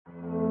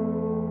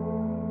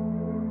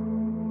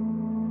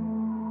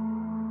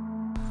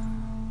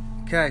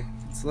Okay,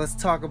 so let's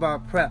talk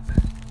about prep.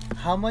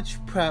 How much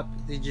prep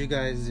did you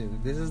guys do?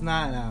 This is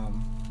not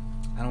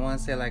I don't want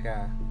to say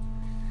I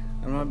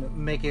don't want to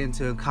make it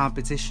into a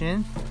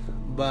competition,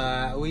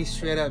 but we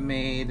straight up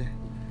made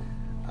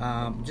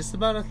just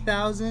about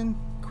 1,000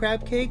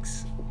 crab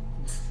cakes.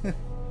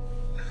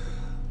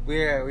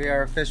 we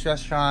are a fish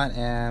restaurant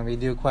and we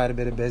do quite a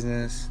bit of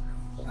business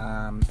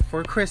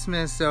for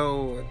Christmas.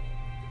 So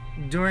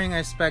during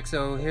our spec,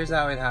 so here's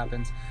how it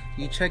happens: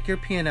 you check your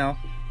P&L,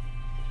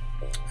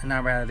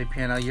 not rather the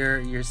P&L,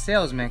 your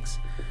sales mix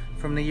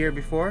from the year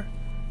before,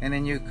 and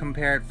then you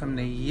compare it from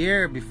the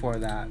year before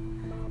that,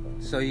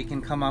 so you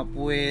can come up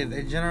with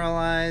a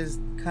generalized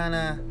kind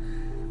of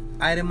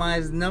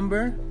itemized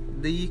number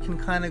that you can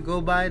kind of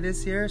go by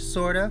this year,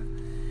 sorta,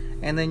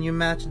 and then you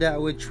match that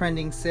with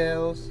trending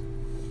sales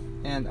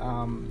and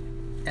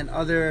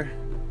other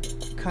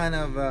kind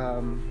of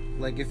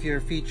like if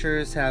your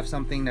features have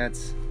something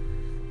that's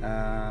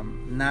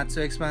not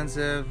so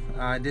expensive.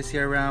 This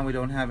year around we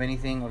don't have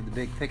anything of the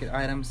big ticket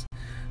items,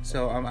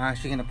 so I'm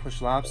actually gonna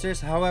push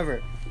lobsters.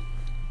 However,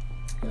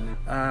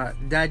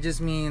 that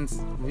just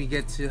means we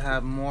get to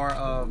have more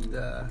of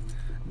the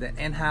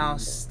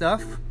in-house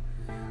stuff.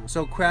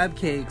 So crab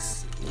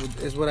cakes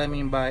is what I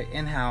mean by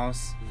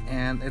in-house,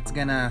 and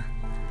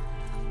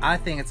I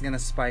think it's gonna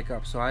spike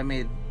up. So I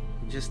made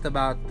just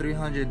about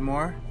 300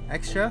 more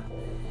extra,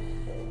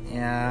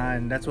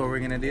 and that's what we're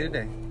gonna do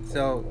today.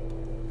 So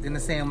in the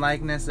same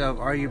likeness of,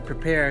 are you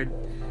prepared?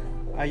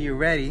 Are you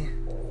ready?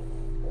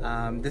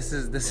 This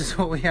is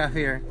what we have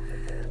here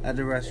at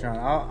the restaurant.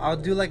 I'll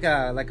do like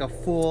a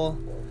full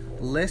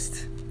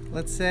list,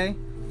 let's say,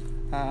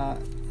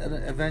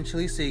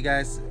 eventually, so you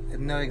guys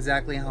know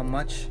exactly how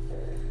much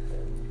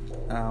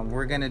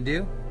we're gonna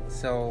do.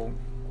 So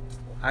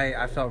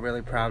I felt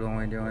really proud when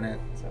we were doing it.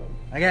 So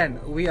again,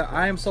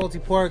 I am Salty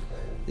Pork.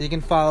 You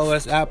can follow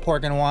us at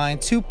Pork and Wine,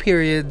 2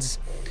 periods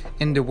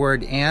in the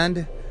word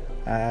and.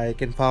 You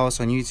can follow us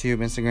on YouTube,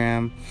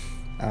 Instagram.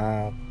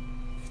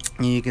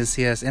 You can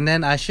see us, and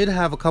then I should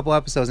have a couple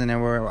episodes in there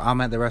where I'm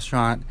at the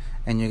restaurant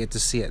and you get to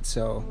see it.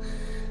 So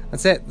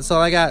that's it. That's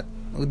all I got.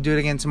 We'll do it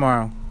again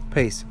tomorrow.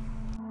 Peace.